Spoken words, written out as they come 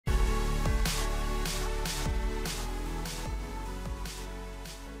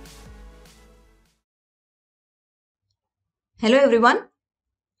Hello everyone,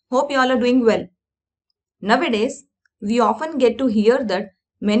 hope you all are doing well. Nowadays, we often get to hear that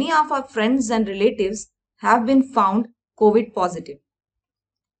many of our friends and relatives have been found COVID positive.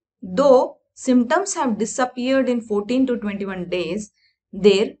 Though symptoms have disappeared in 14 to 21 days,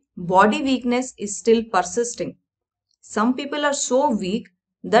 their body weakness is still persisting. Some people are so weak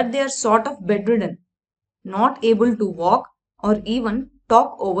that they are sort of bedridden, not able to walk or even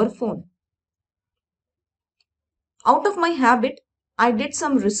talk over phone. Out of my habit, I did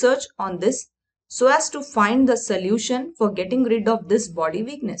some research on this so as to find the solution for getting rid of this body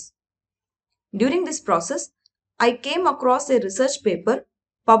weakness. During this process, I came across a research paper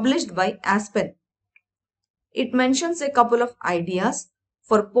published by Aspen. It mentions a couple of ideas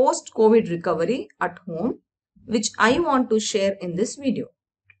for post-COVID recovery at home, which I want to share in this video.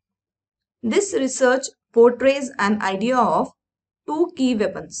 This research portrays an idea of two key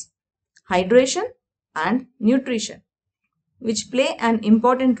weapons, hydration and nutrition, which play an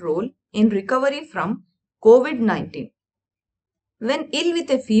important role in recovery from COVID-19. When ill with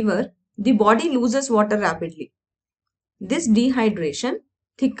a fever, the body loses water rapidly. This dehydration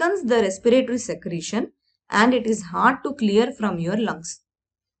thickens the respiratory secretion and it is hard to clear from your lungs.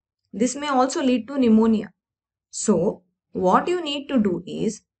 This may also lead to pneumonia. So, what you need to do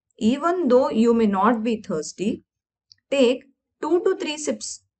is, even though you may not be thirsty, take 2 to 3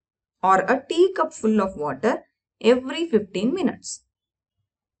 sips or a teacup full of water every 15 minutes.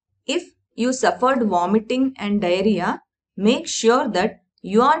 If you suffered vomiting and diarrhea, make sure that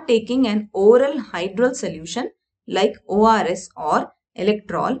you are taking an oral hydral solution like ORS or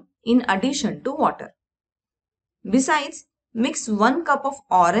electrol in addition to water. Besides, mix 1 cup of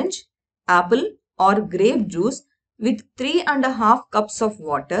orange, apple or grape juice with 3.5 cups of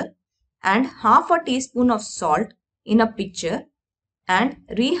water and half a teaspoon of salt in a pitcher and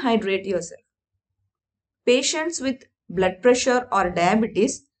rehydrate yourself. Patients with blood pressure or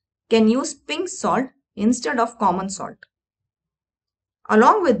diabetes can use pink salt instead of common salt.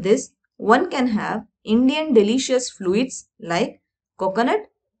 Along with this, one can have Indian delicious fluids like coconut,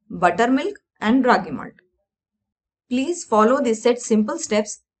 buttermilk and ragi malt. Please follow these set simple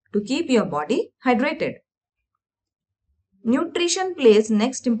steps to keep your body hydrated. Nutrition plays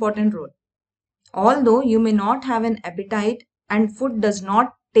next important role. Although you may not have an appetite and food does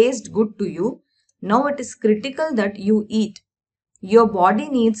not taste good to you, now it is critical that you eat. Your body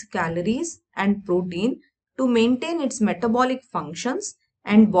needs calories and protein to maintain its metabolic functions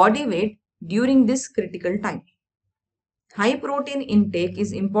and body weight during this critical time. High protein intake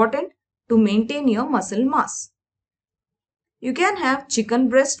is important to maintain your muscle mass. You can have chicken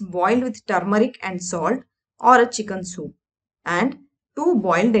breast boiled with turmeric and salt or a chicken soup and 2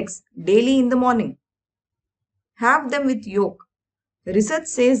 boiled eggs daily in the morning. Have them with yolk. Research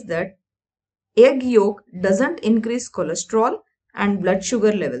says that egg yolk doesn't increase cholesterol and blood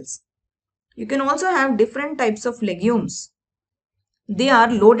sugar levels. You can also have different types of legumes. They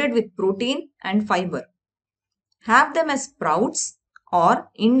are loaded with protein and fiber. Have them as sprouts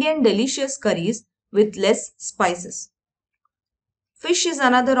or Indian delicious curries with less spices. Fish is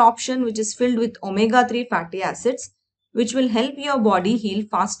another option which is filled with omega-3 fatty acids which will help your body heal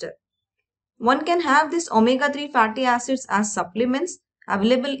faster. One can have these omega-3 fatty acids as supplements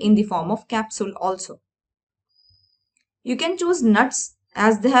available in the form of capsule also. You can choose nuts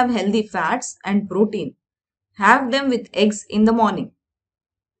as they have healthy fats and protein. Have them with eggs in the morning.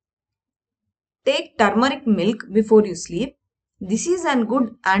 Take turmeric milk before you sleep. This is a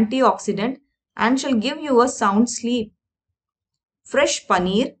good antioxidant and shall give you a sound sleep. Fresh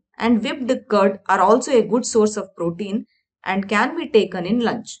paneer and whipped curd are also a good source of protein and can be taken in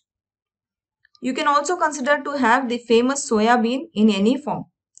lunch. You can also consider to have the famous soya bean in any form.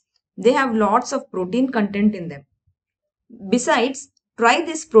 They have lots of protein content in them. Besides, try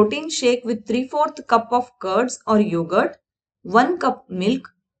this protein shake with 3/4 cup of curds or yogurt, 1 cup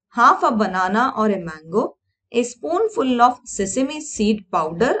milk, half a banana or a mango, a spoonful of sesame seed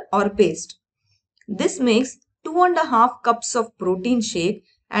powder or paste. This makes 2.5 cups of protein shake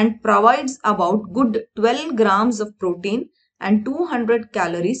and provides about good 12 grams of protein and 200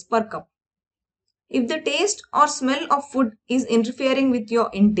 calories per cup. If the taste or smell of food is interfering with your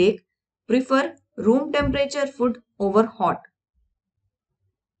intake, prefer room temperature food over hot.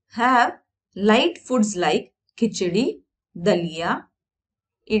 Have light foods like khichdi, dalia,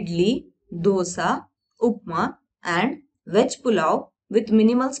 idli, dosa, upma and veg pulao with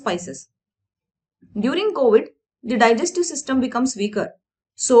minimal spices. During COVID, the digestive system becomes weaker,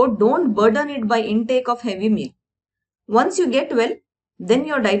 so don't burden it by intake of heavy meal. Once you get well, then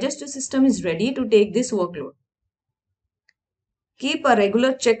your digestive system is ready to take this workload. Keep a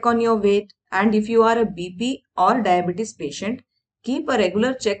regular check on your weight And if you are a BP or diabetes patient, keep a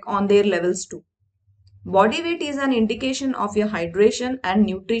regular check on their levels too. Body weight is an indication of your hydration and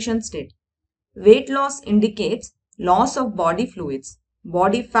nutrition state. Weight loss indicates loss of body fluids,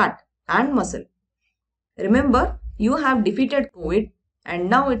 body fat and muscle. Remember, you have defeated COVID and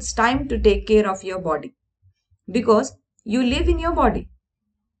now it's time to take care of your body because you live in your body.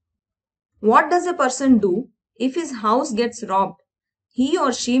 What does a person do if his house gets robbed? He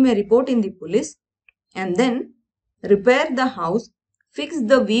or she may report in the police and then repair the house, fix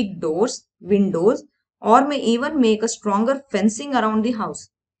the weak doors, windows, or may even make a stronger fencing around the house.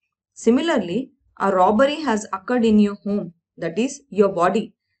 Similarly, a robbery has occurred in your home, that is, your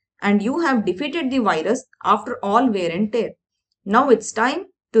body, and you have defeated the virus after all wear and tear. Now it's time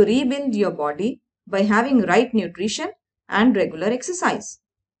to rebuild your body by having right nutrition and regular exercise.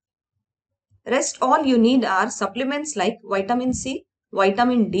 Rest all you need are supplements like vitamin C,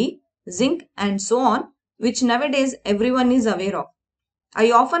 vitamin D, zinc, and so on, which nowadays everyone is aware of.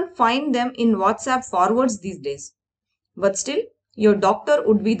 I often find them in WhatsApp forwards these days. But still, your doctor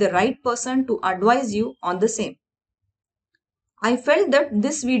would be the right person to advise you on the same. I felt that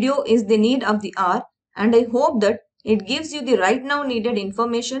this video is the need of the hour and I hope that it gives you the right now needed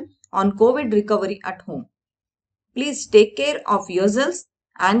information on COVID recovery at home. Please take care of yourselves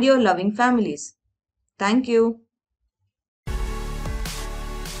and your loving families. Thank you.